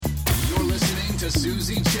to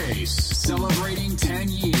Susie Chase, celebrating 10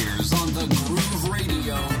 years on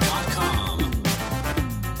thegrooveradio.com.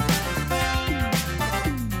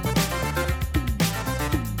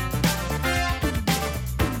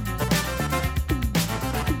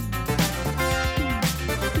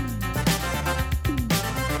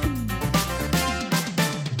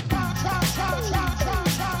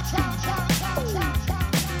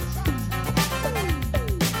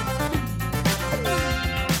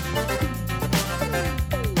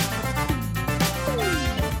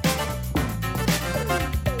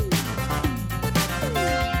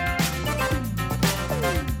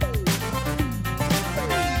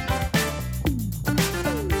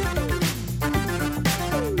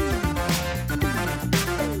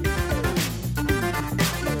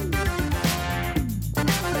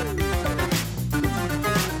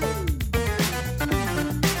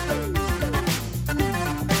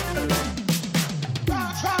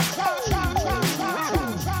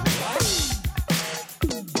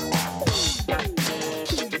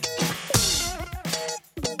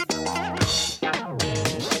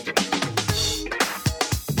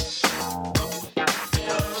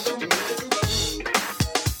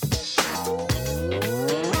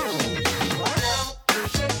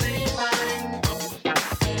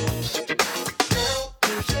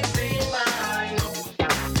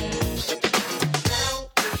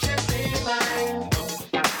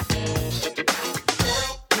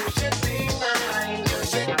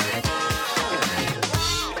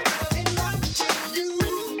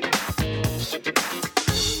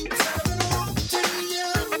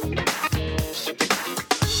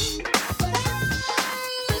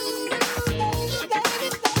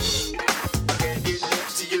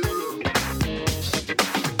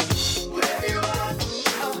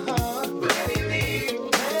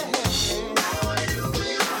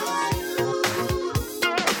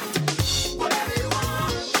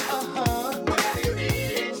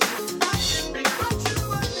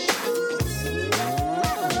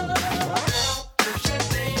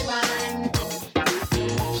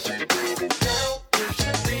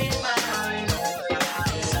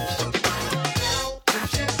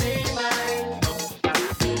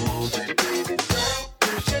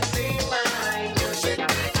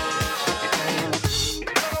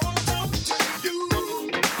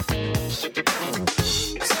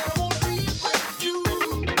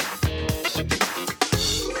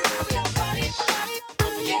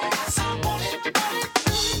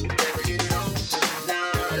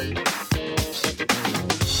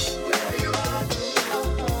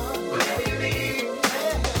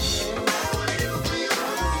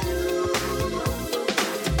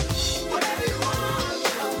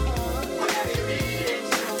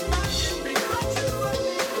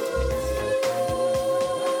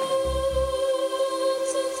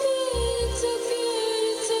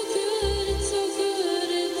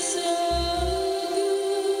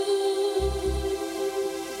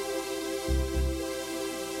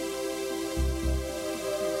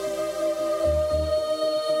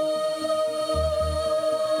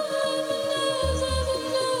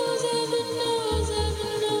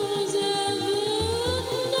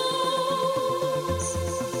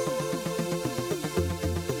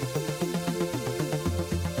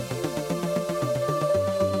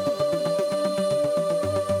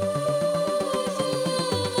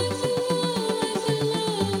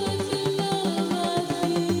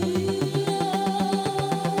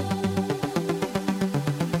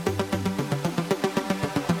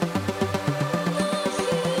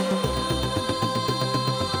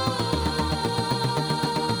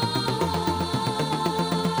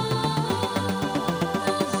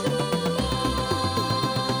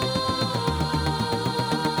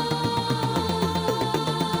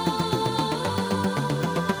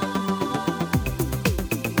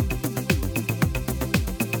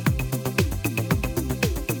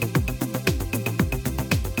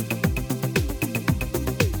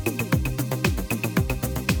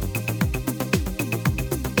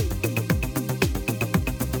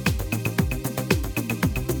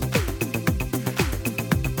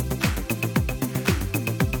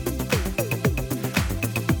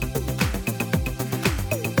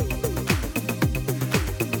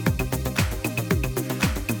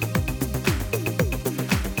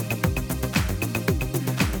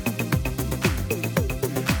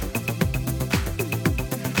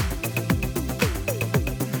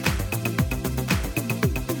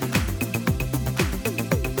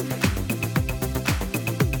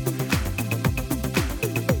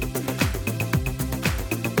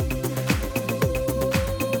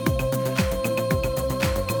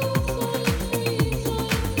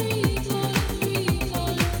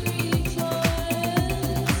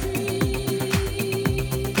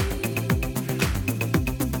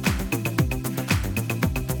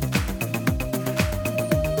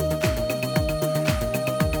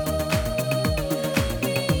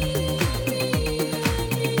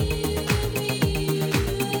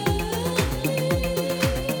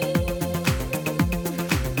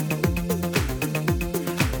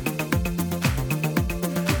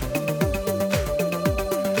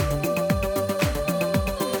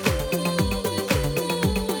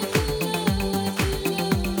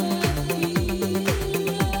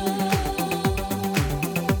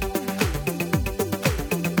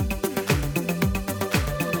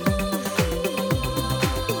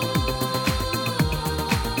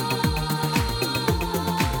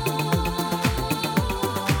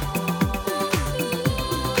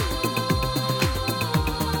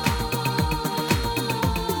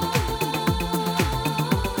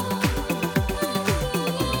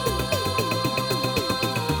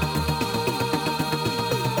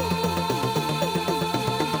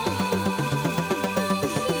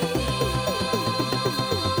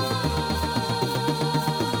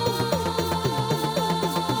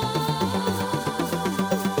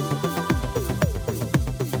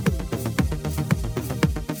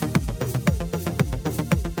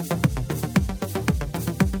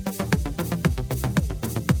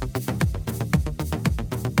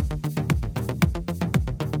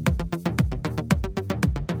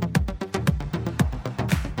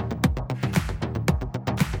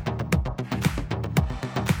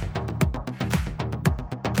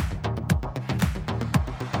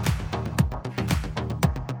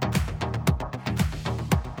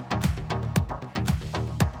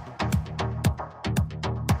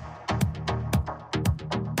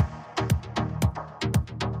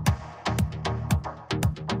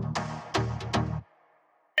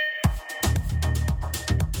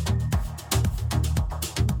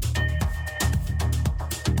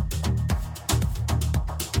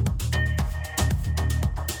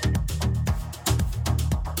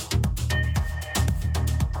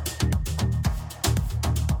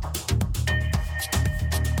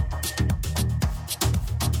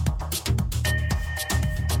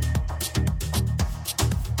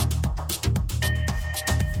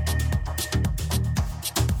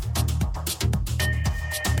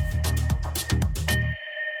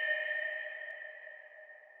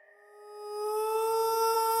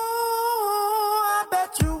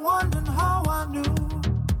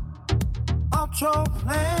 your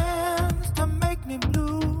plans to make me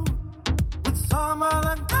blue with some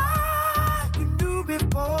other guy you knew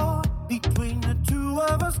before. Between the two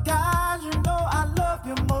of us, guys, you know I love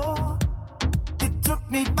you more. It took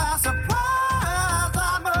me by surprise,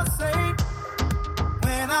 I must say,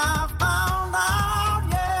 when I found out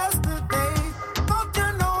yesterday. Don't you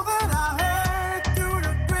know that I heard it through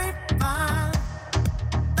the grapevine?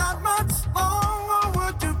 Not much longer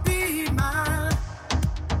would you be mine.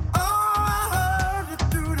 Oh, I heard it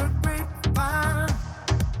through the grapevine.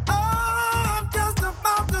 Oh, I'm just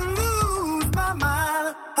about to lose my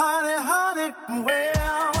mind. Honey, honey,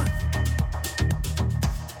 well,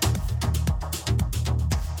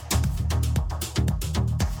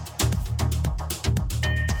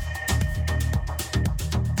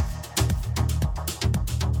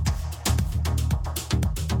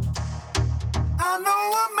 I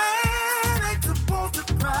know a man ain't supposed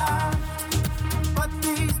to cry, but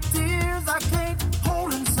these tears I can't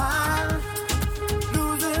hold inside.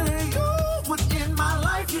 Losing you within my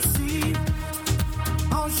life, you see.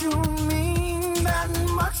 Don't you mean that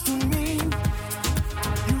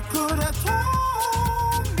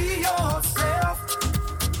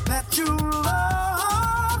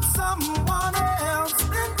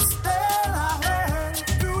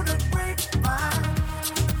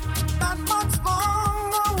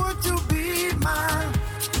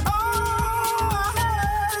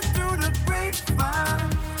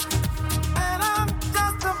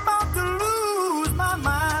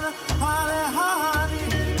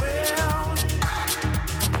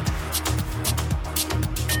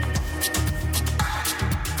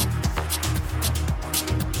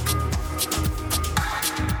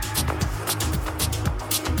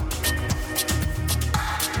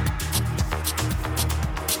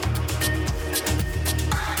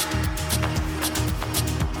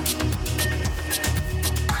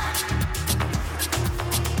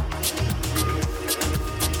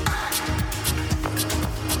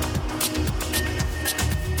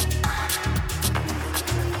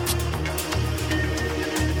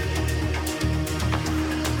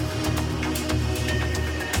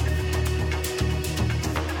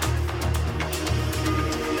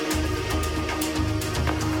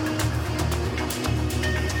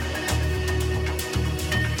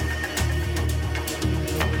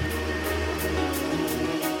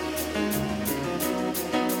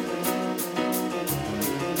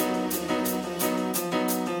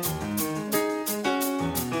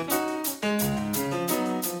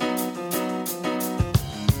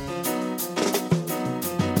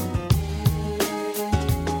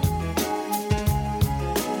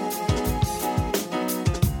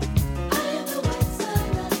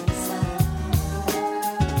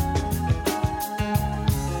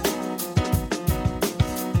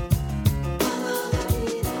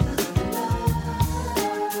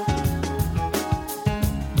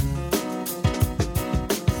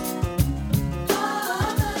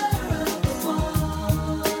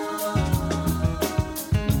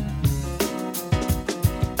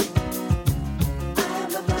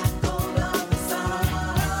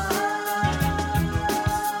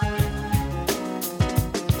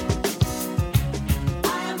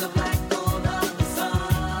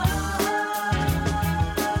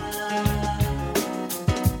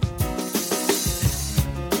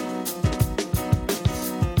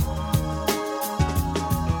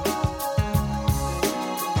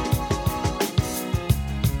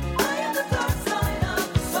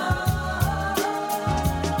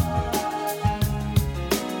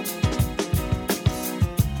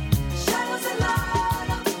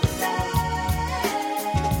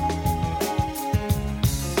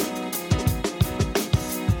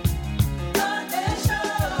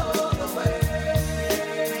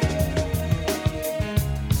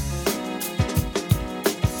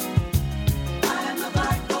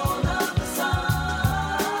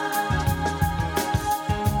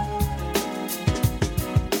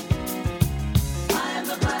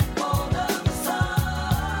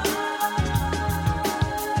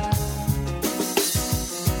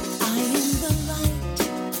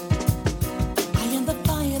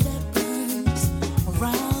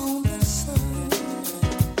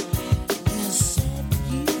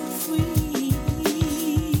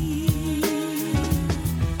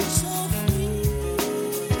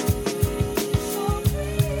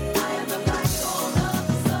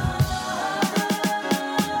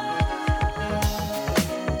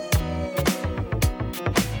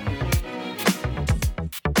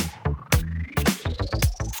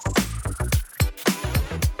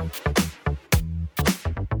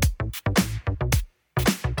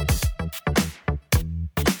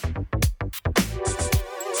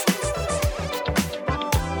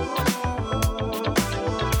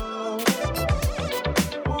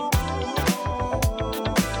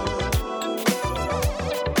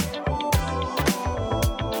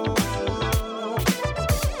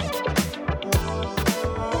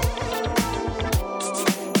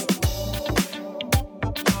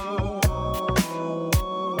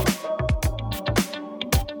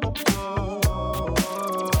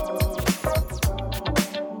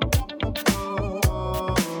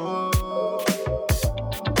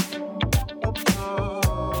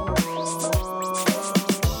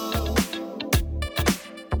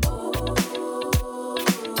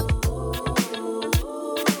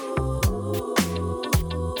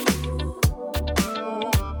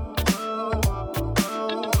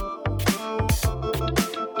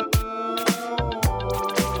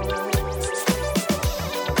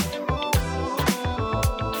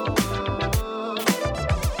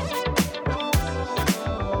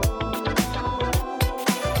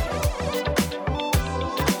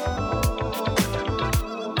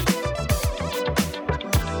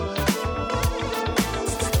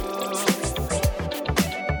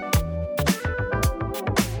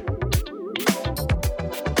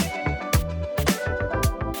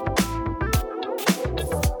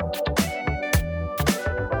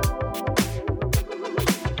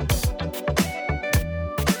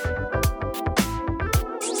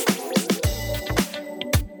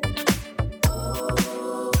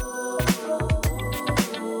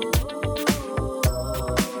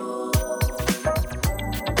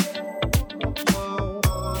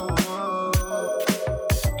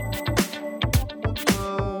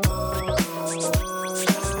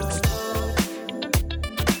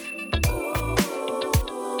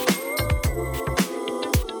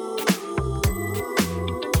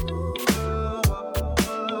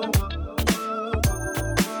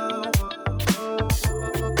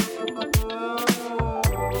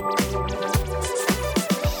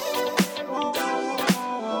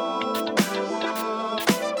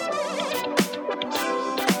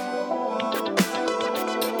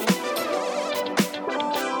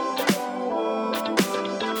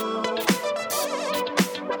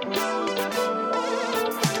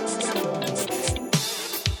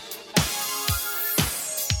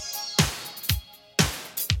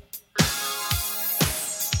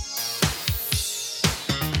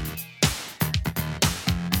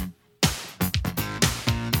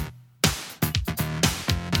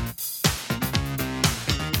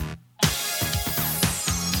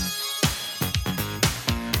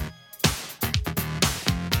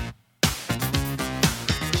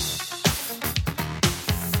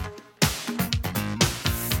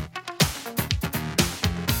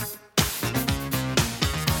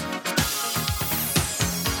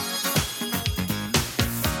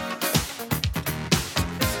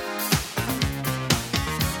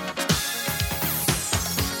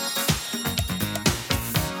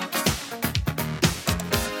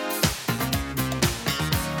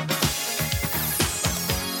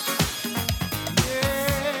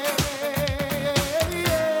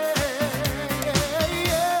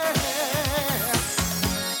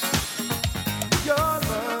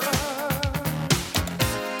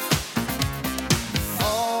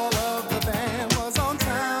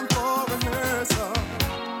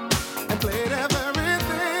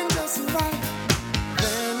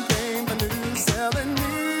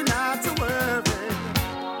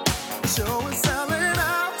show is selling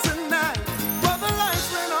out tonight. Well, the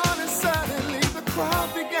lights went on and suddenly the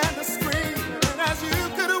crowd began to scream. And as you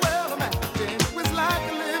could well imagine, it was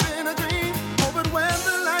like living a dream. Oh, but when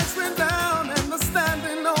the lights went down and the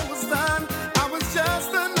standing O was done, I was just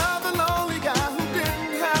another lonely guy who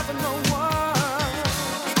didn't have no one.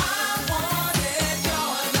 I wanted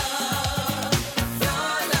your love,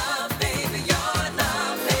 baby, your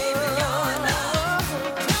love, baby, your love,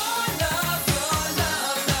 your love, your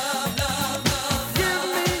love, love, love, love. Give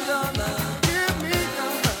me your love, give me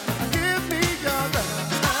your love, give me your love.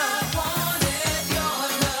 I wanted your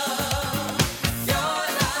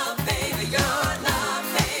love, baby, your love,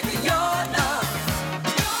 baby, your love,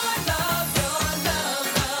 your love, your love,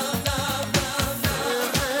 love, love, love, love.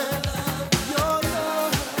 Your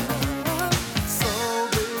love. So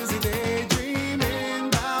busy daydreaming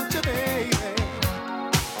about you, baby.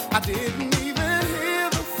 I didn't even hear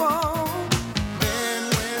the phone. Then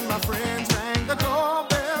when my friends rang the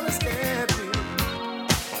doorbell, it scared me.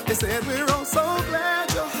 They said we're all so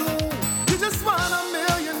glad you're home. You just won $1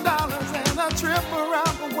 million and a trip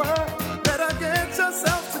around the world. Better get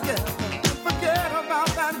yourself together and forget about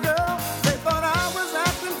that girl. They thought I was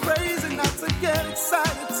acting crazy not to get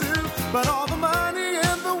excited too. But all the money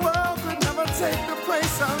in the world could never take the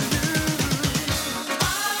place of you. I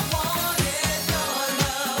wanted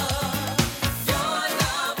your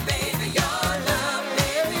love, baby, your love,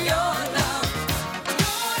 baby, your love,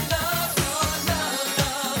 your love, your love,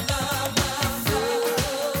 love, love, love, love.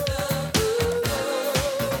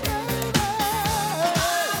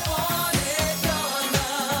 I wanted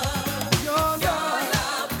your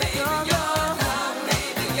love, baby, your love,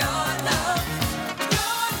 baby, your love,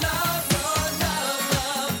 your love, your love,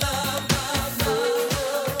 love, love, love,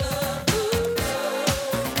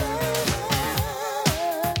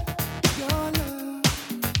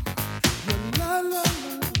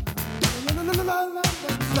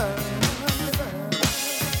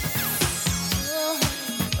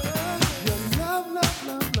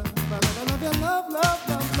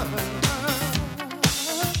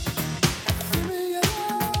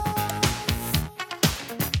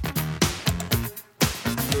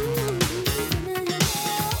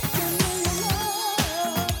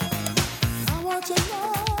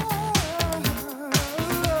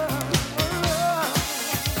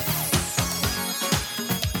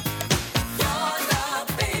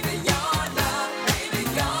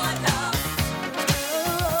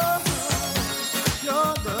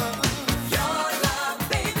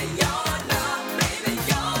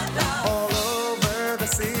 All over the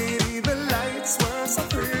city, the lights were so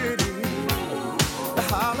pretty. The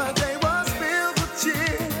holiday was filled with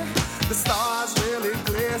cheer. The stars really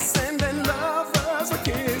glistened and lovers were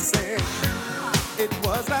kissing. It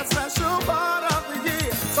was that special part of the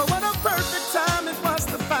year. So what a perfect time it was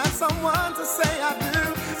to find someone to say I do.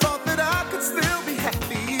 Thought that I could still be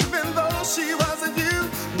happy even though she wasn't you.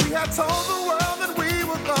 We had told the world that we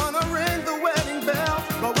were gonna ring the wedding bell.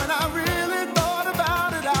 But when I really thought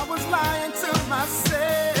about it, I was lying to myself.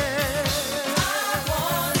 I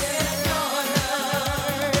wanted your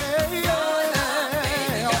love, baby, your love,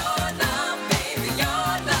 baby, your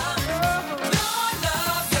love, your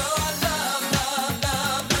love, your love, love,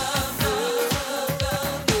 love, love,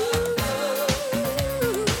 love.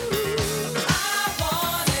 I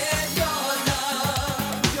wanted your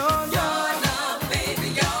love, baby,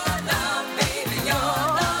 your love, baby, your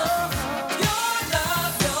love, your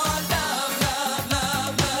love, your love, love,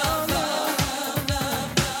 love, love, love, love.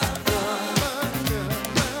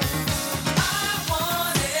 I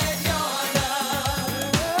wanted your love,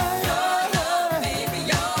 baby,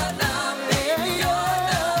 your love, baby, your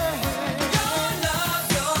love, your love,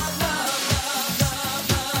 your love,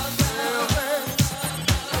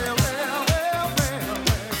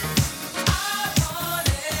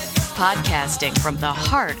 Podcasting from the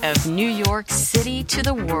heart of New York City to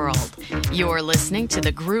the world. You're listening to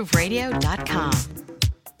thegrooveradio.com.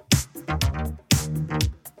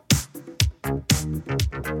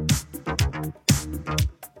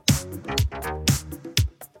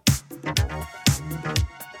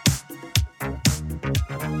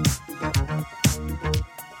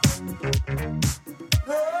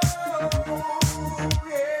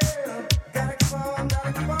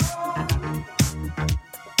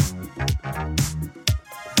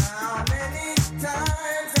 How many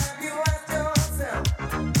times have you asked yourself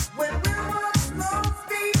when we were slow?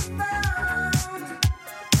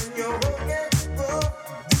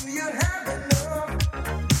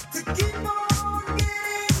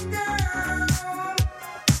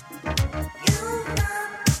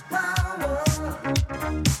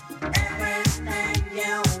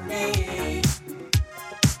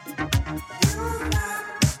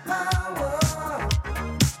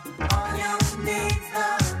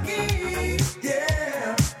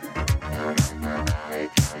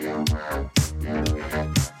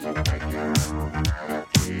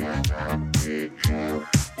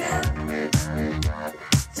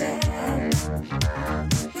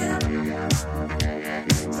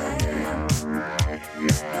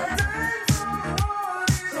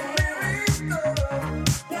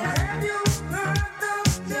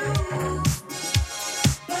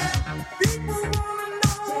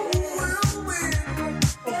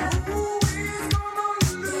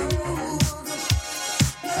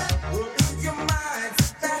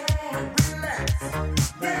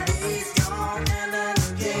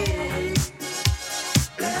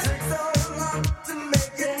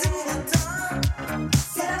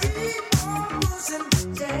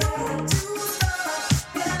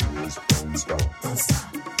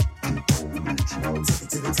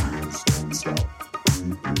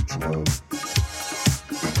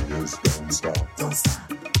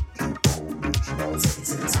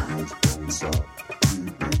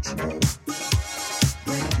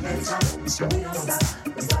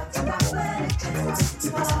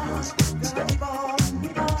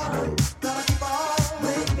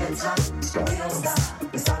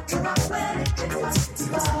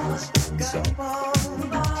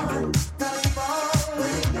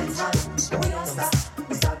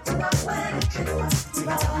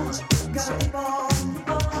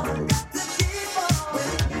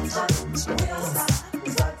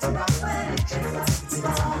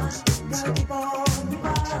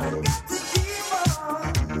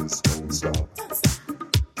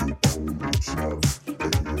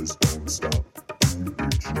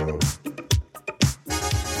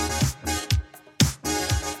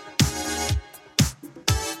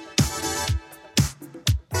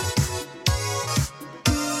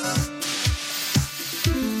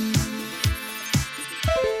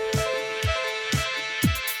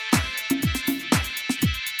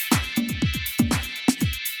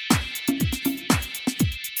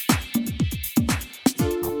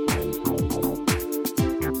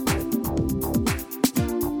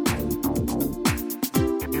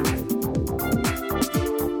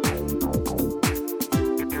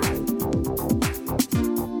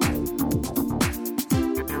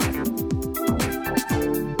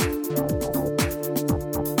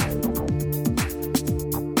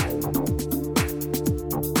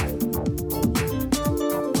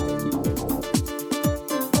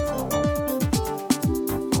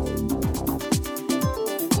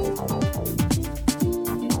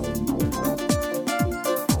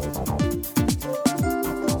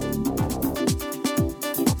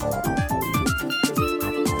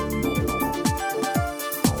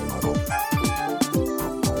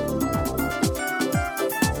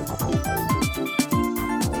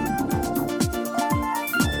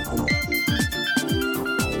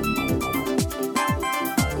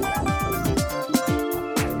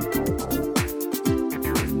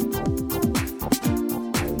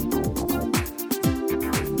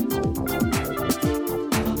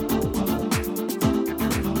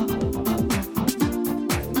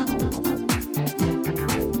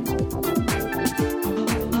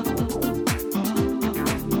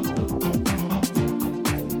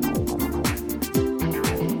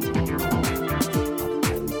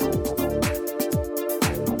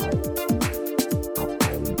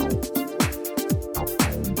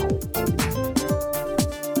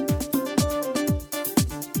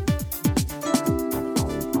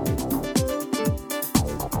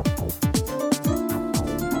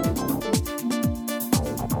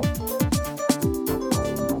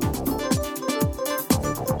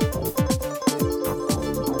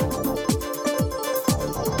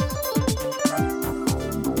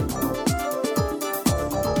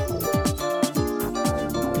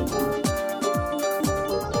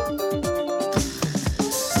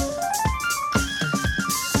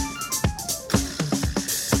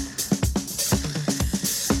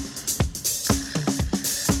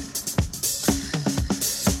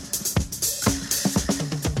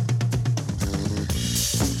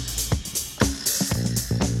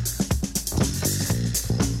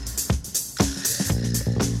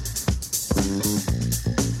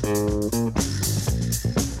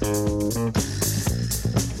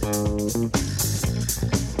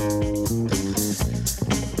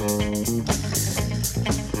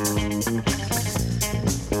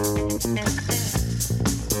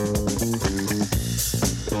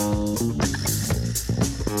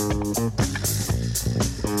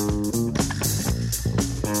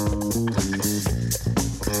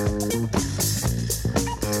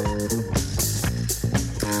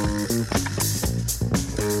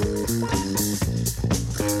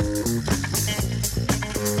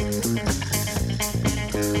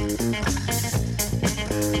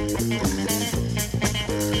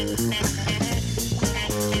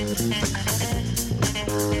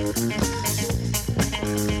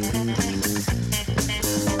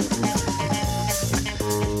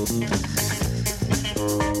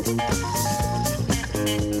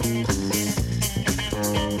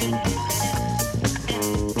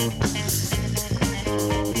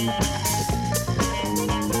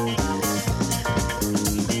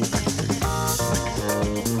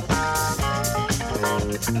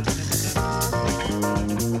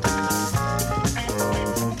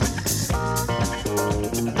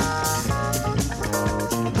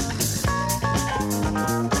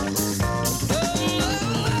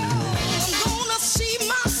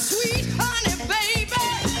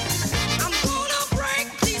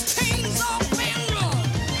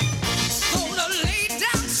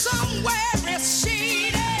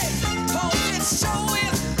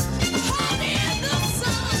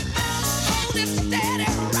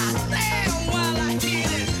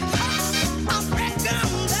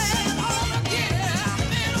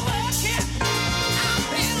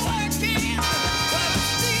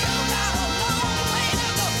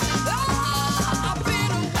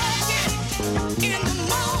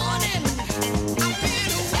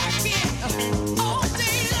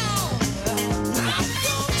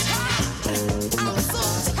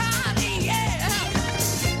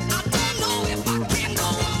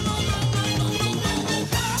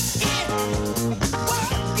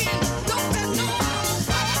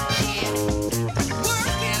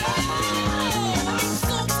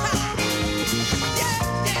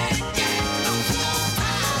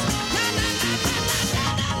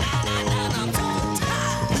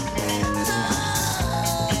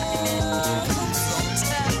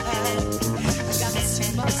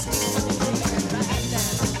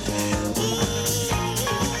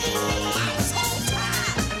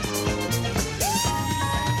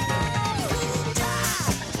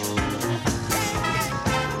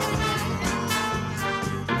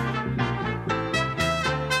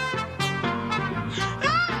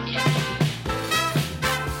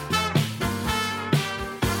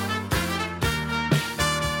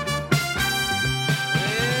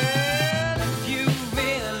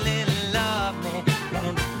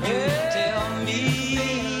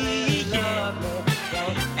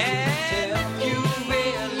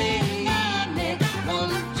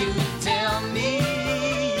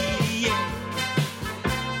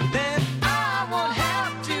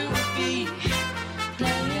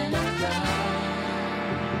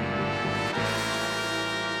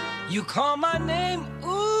 You call my name,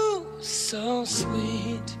 ooh, so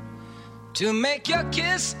sweet, to make your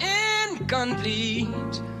kiss incomplete.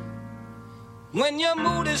 When your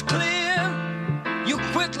mood is clear, you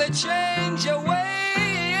quickly change your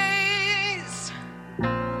ways.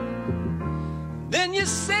 Then you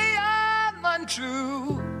say I'm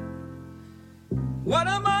untrue. What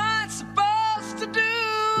am I supposed to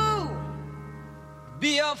do?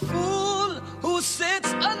 Be a fool who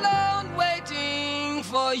sits alone waiting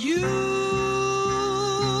for you.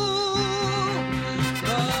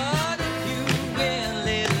 But if you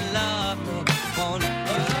really love me, won't you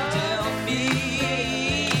tell me?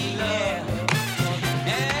 Yeah.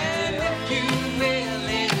 And if you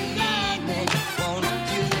really need me, won't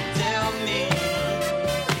you tell me?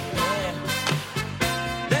 Yeah.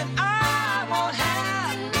 Then I won't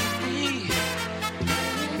have to be.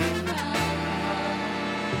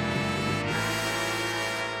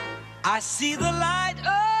 I see the light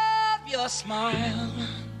of your smile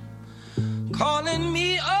calling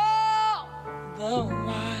me all the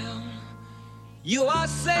while. You are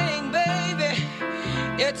saying, baby,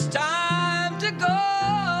 it's time to go.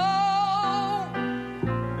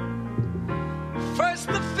 First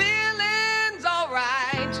the feeling's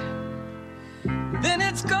alright, then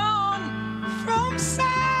it's gone from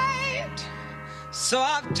sight. So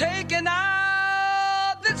I've taken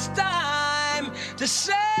out this time to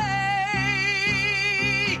say,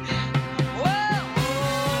 well,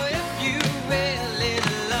 oh, if you really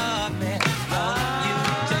love me, won't you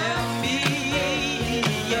tell me?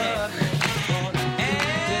 Yeah.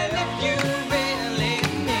 And if you really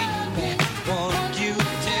need me, won't you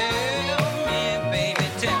tell me, baby,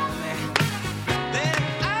 tell me? Then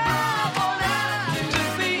I won't have to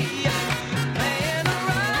be playing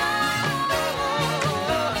around,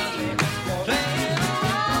 playing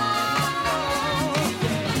around.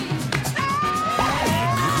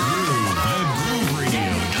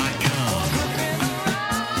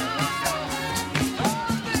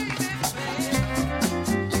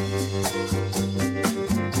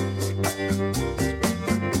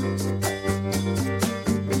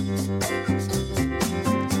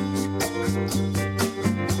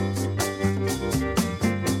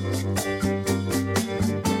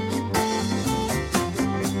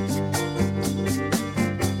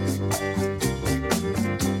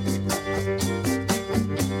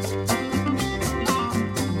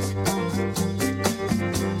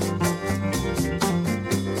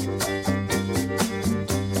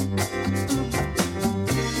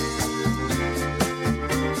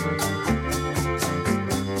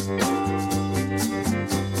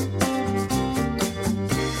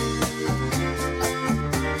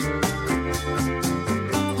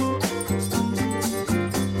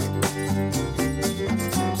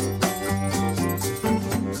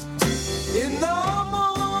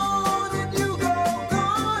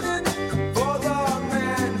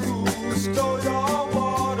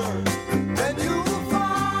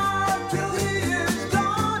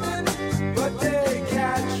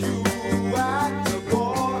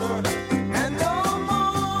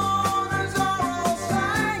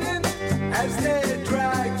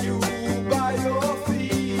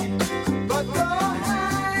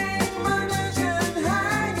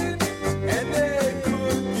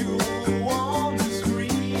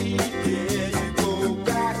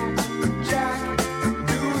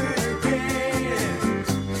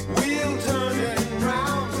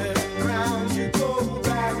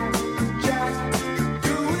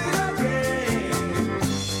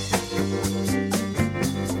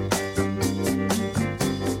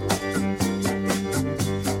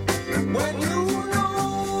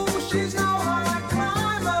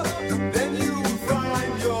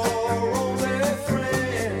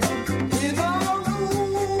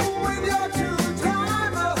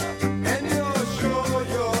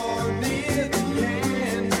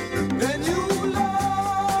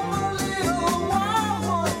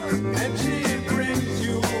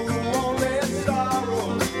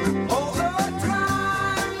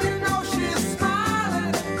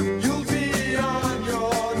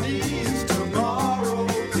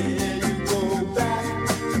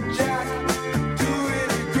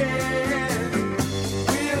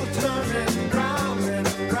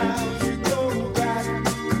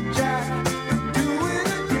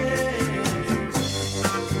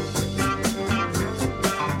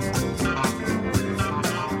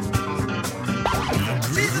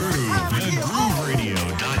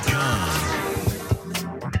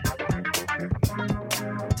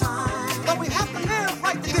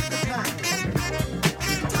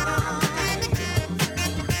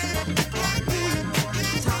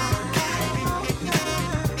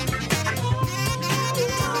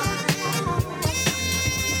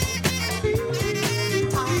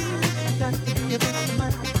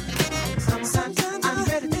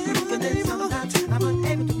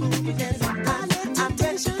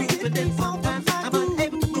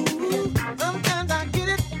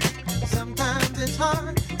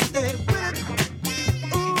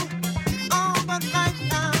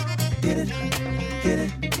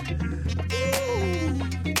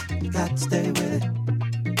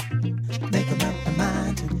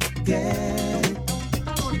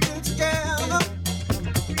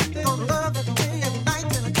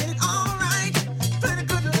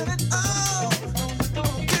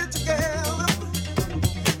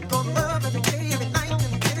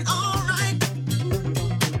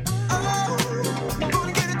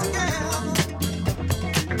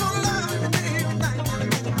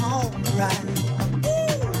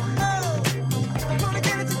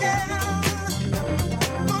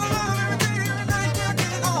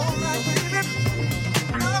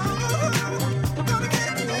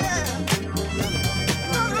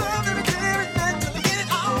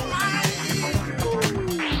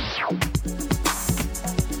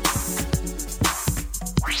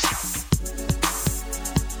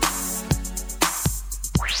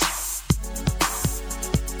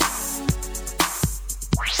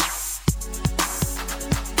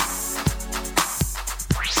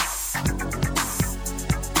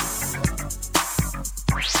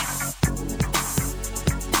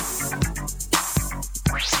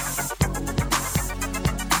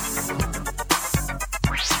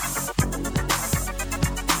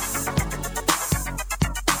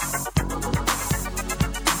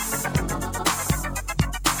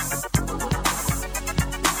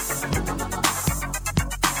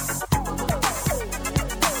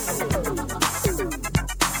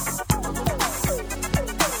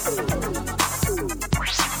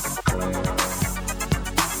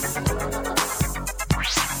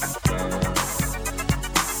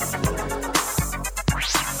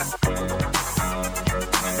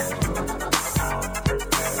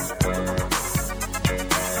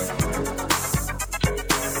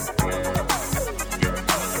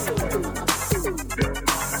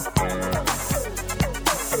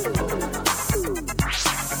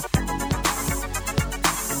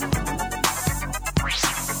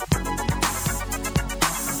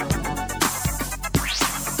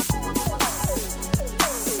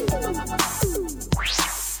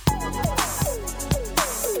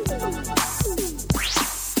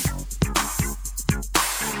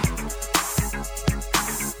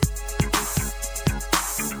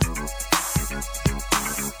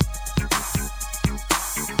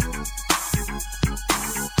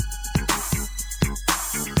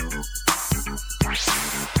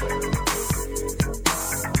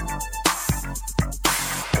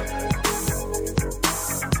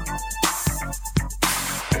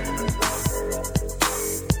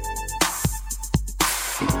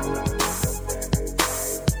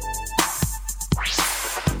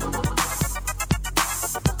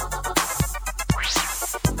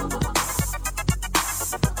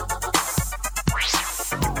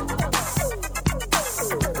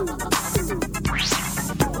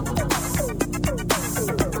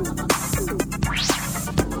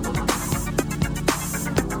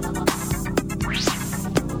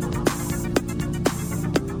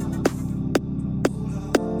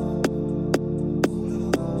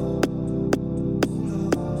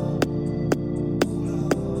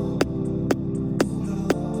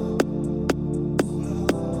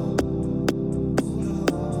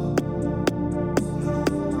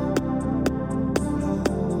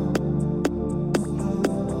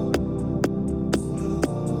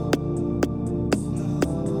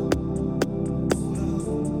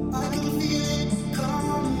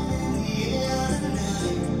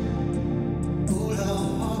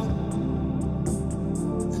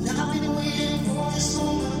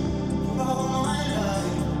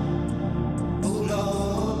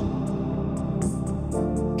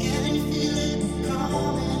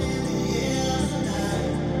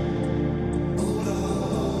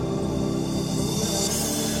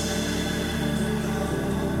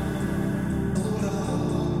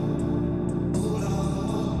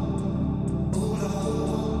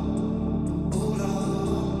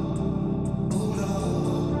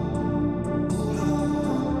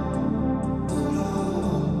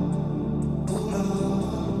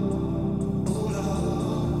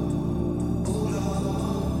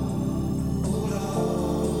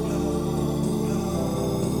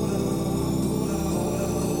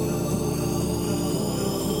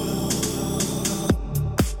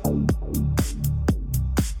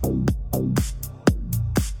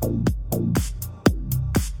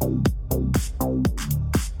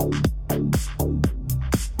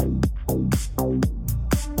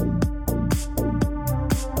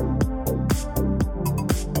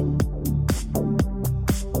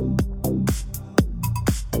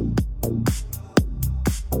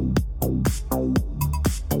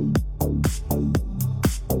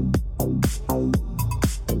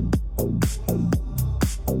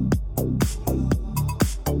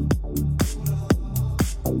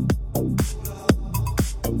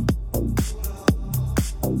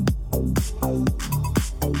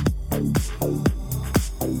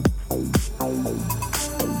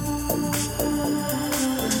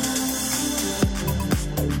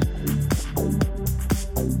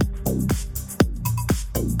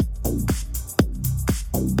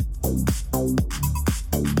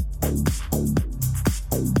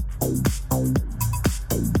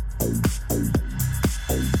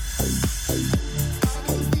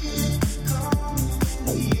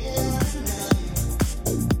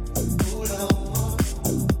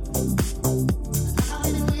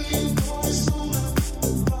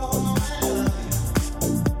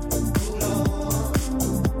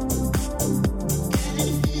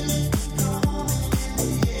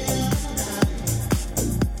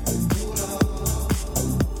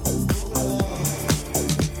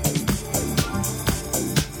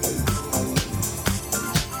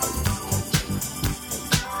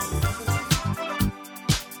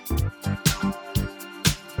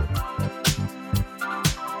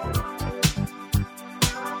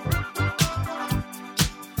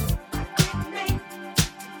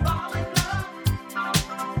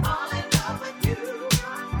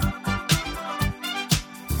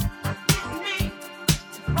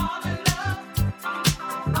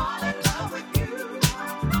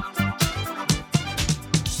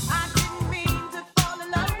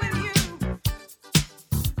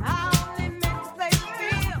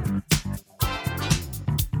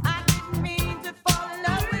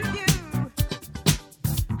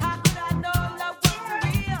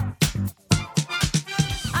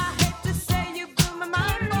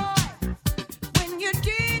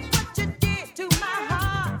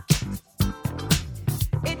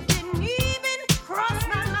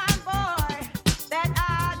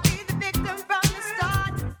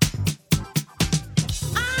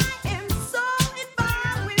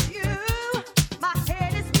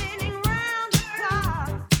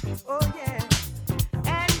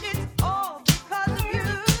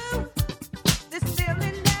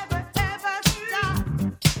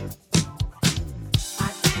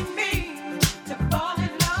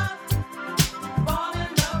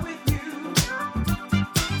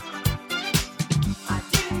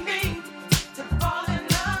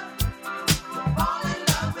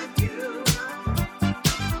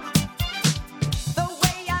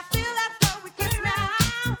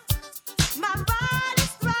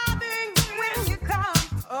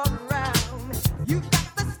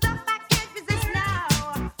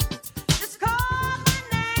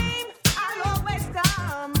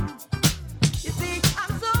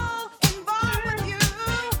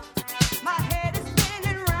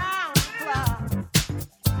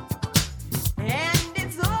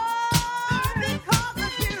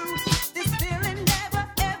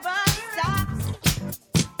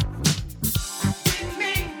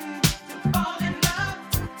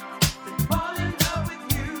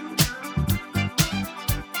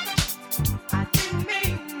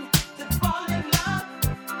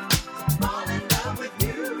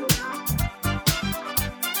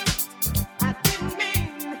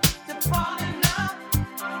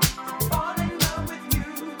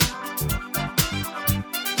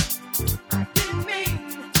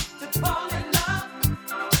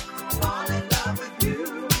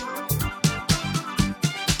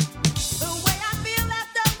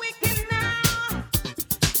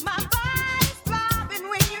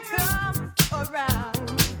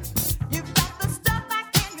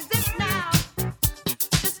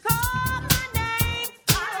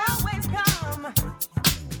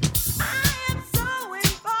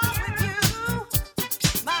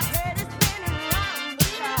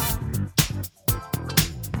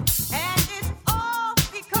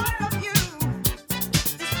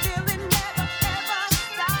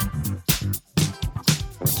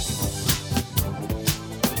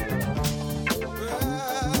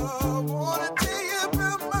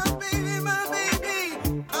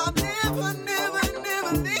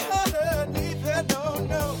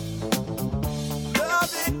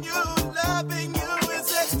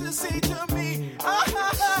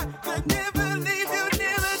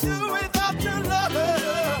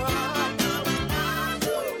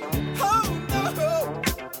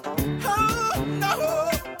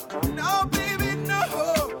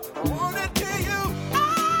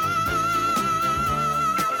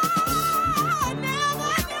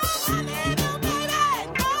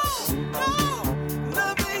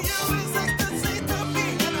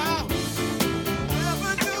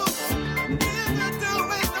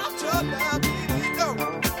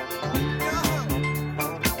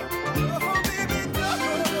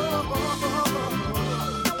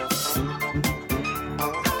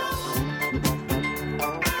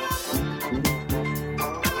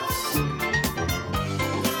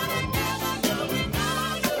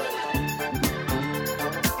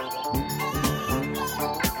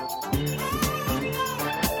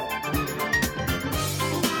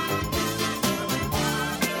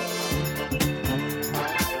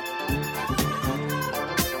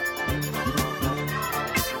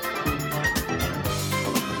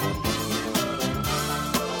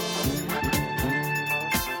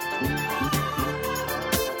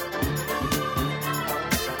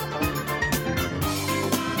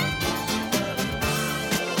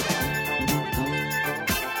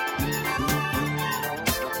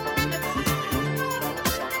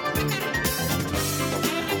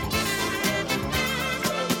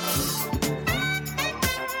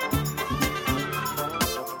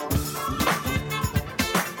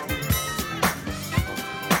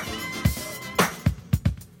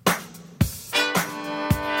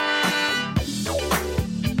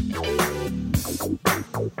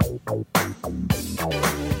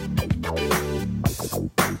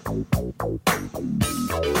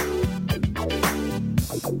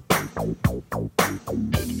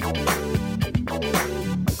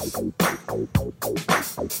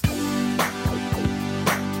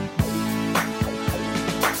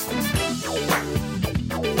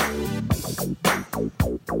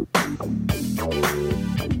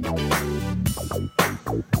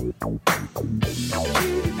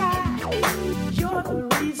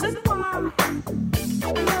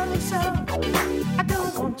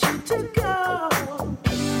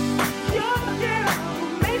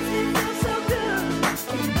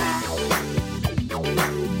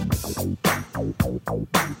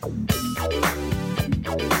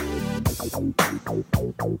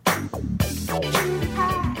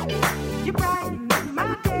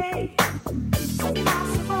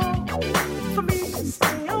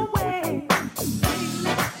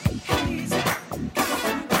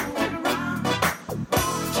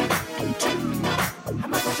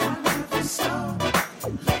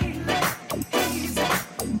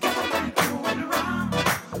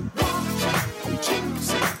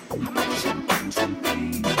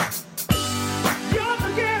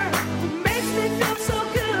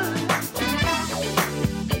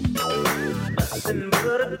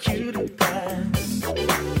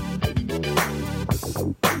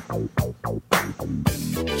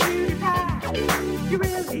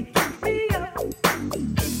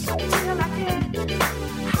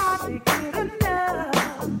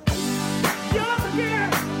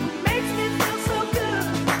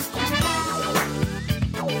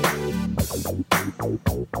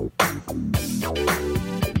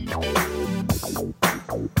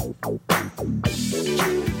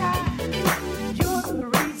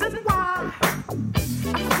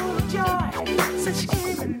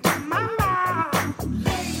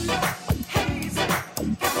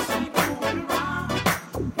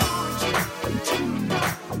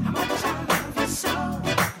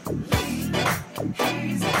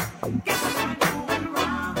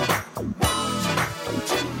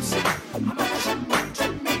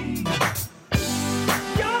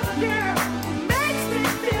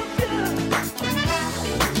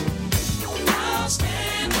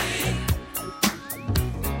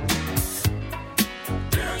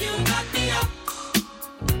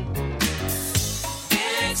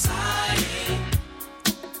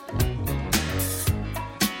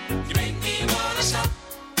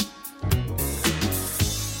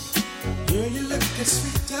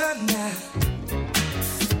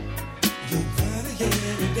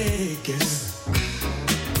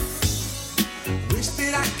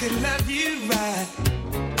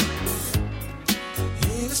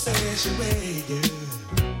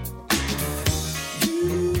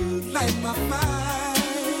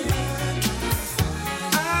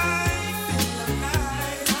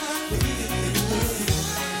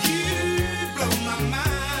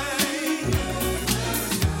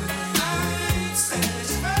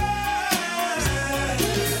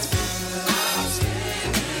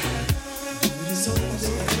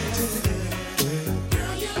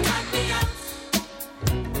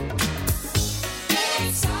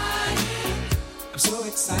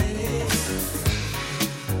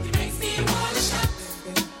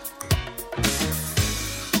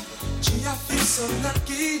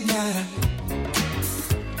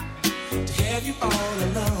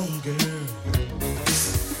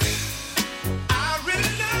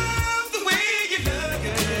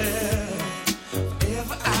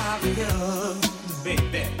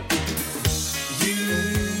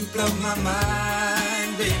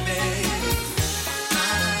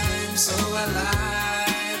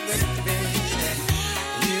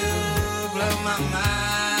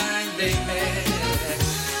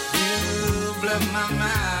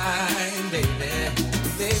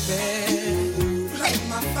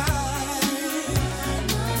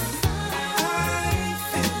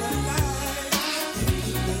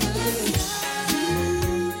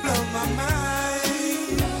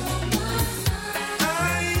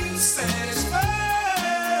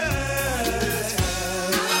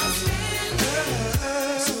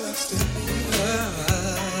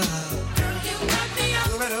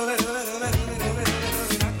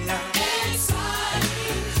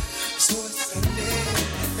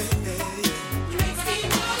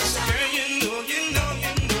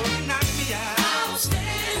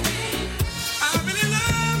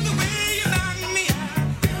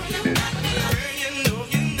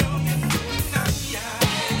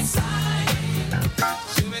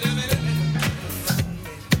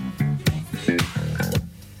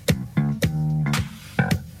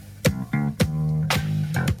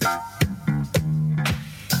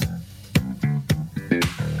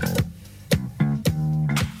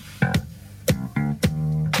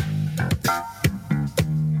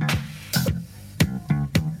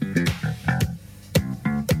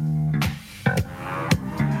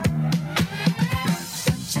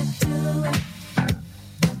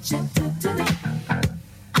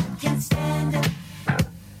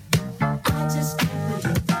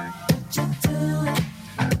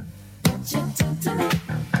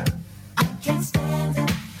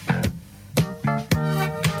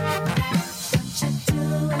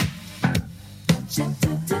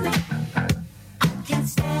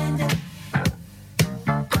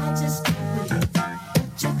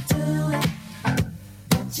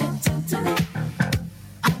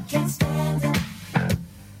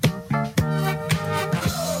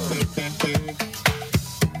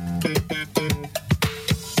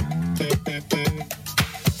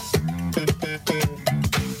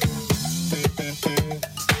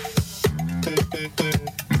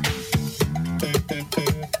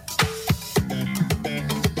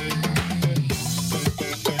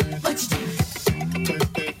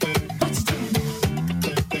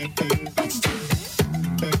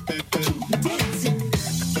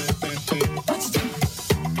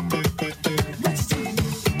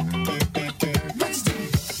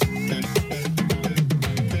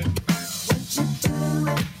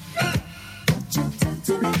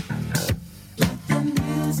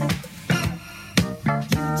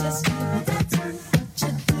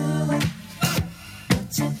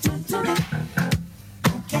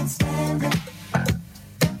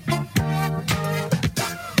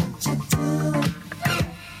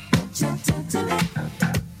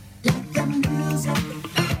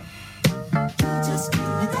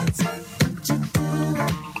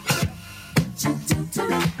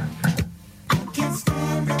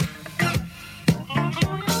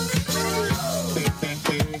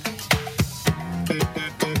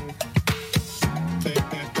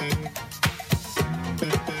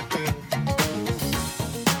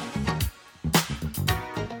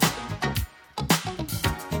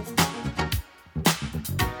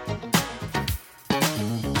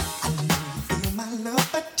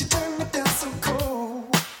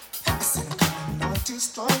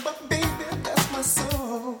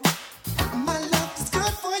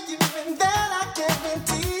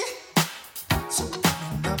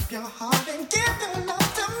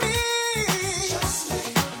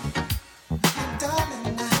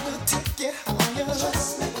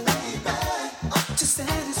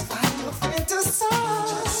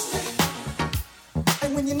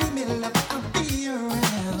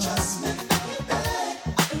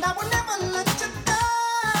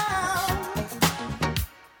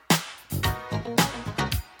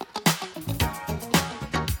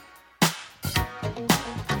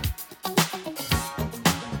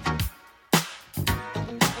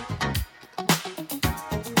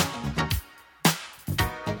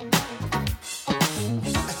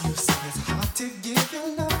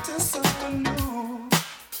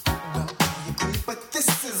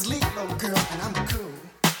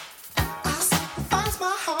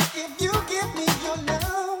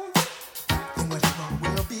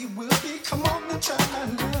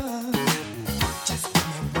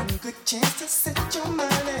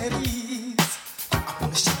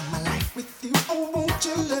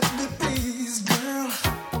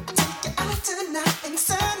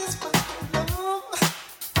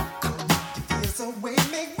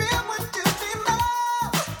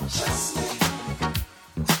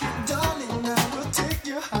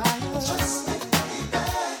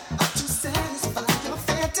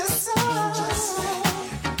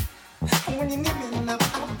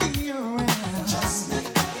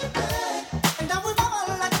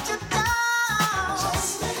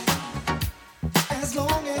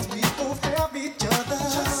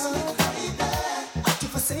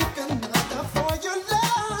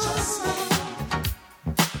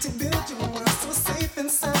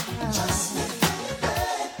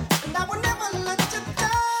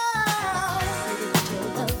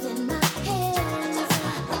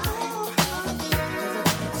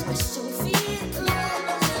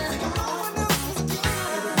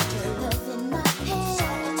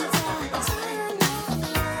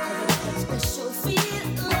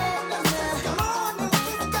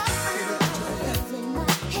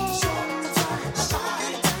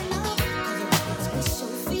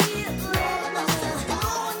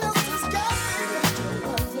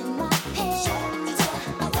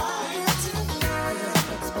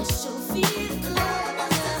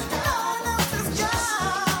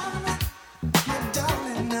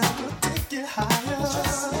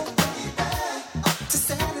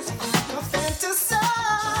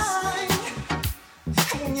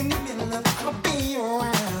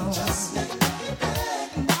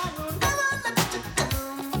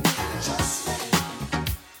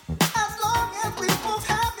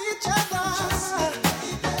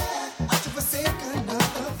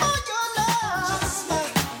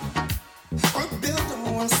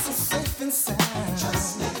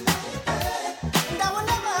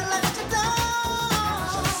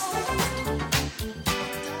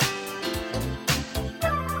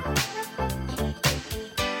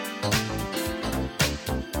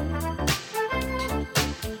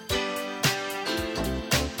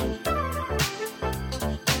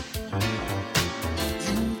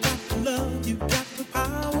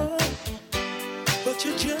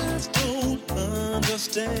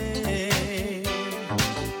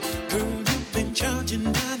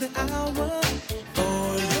 Searching by the hour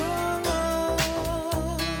for your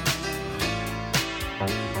love.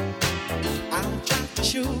 I'll try to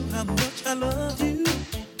show how much I love you.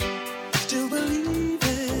 Still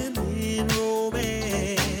believing in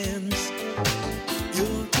romance.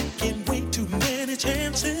 You're taking way too many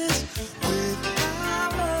chances with our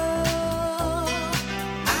love.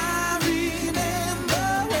 I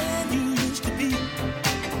remember when you used to be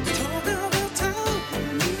the talk of the town.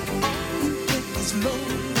 You make us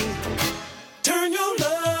lonely. Turn your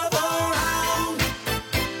love around.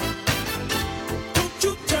 Don't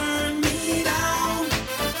you turn me down.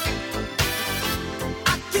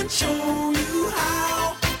 I can show you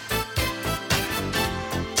how.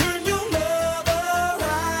 Turn your love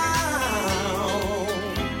around.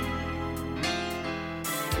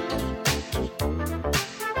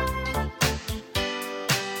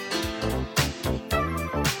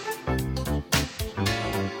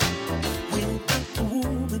 Without the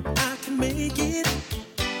woman, I can make it,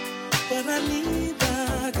 but I need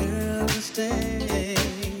the girl to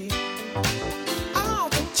stay. Oh,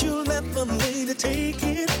 don't you let the lady take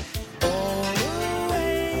it all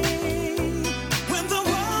away. When the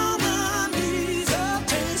woman needs a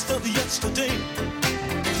taste of yesterday,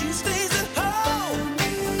 he stays at home.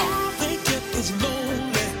 All they get is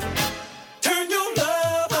lonely. Turn your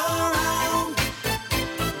love around.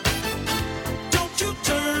 Don't you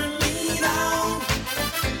turn me down.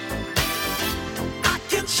 I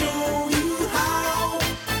can show you how.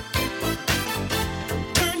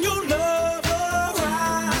 Turn your love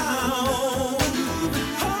around.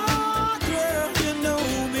 Oh, girl, you know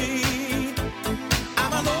me.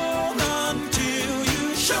 I'm alone until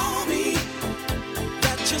you show me.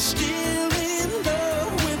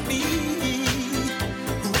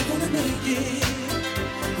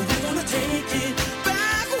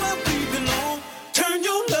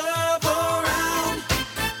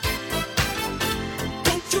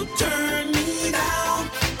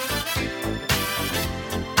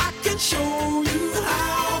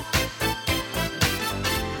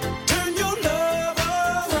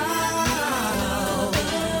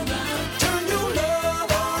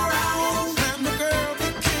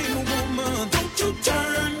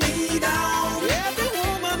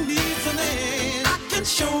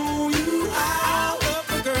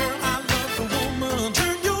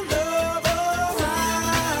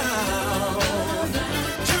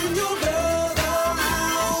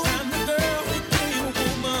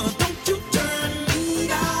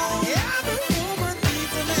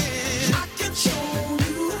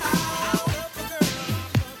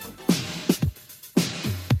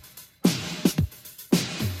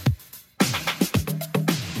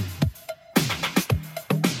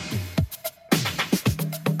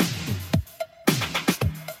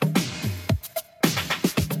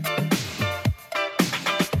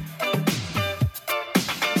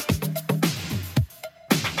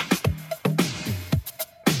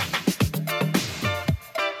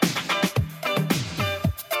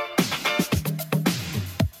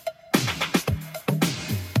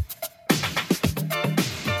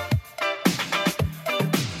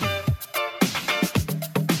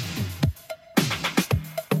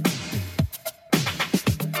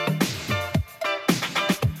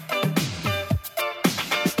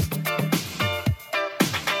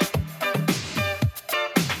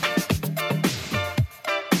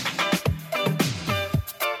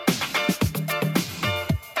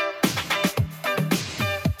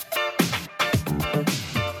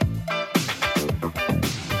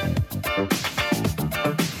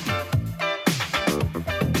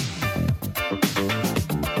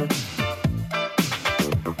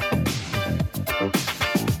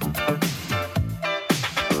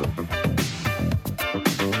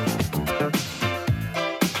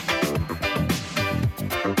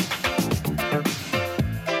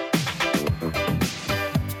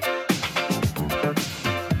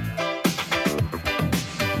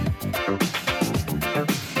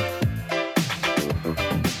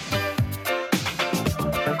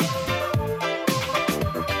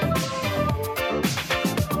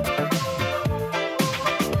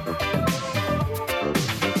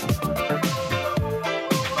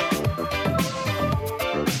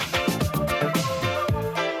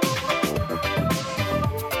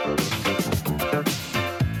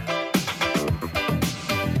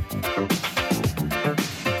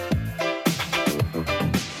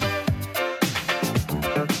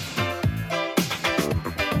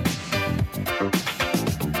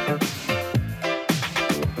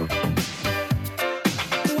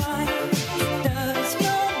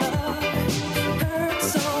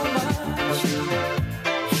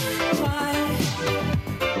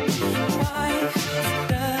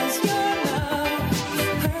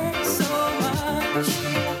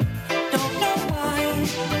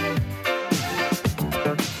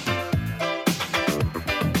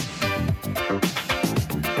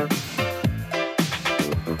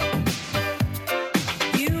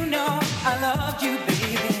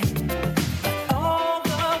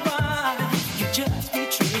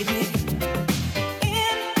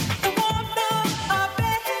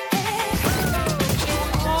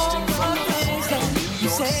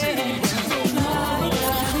 dance.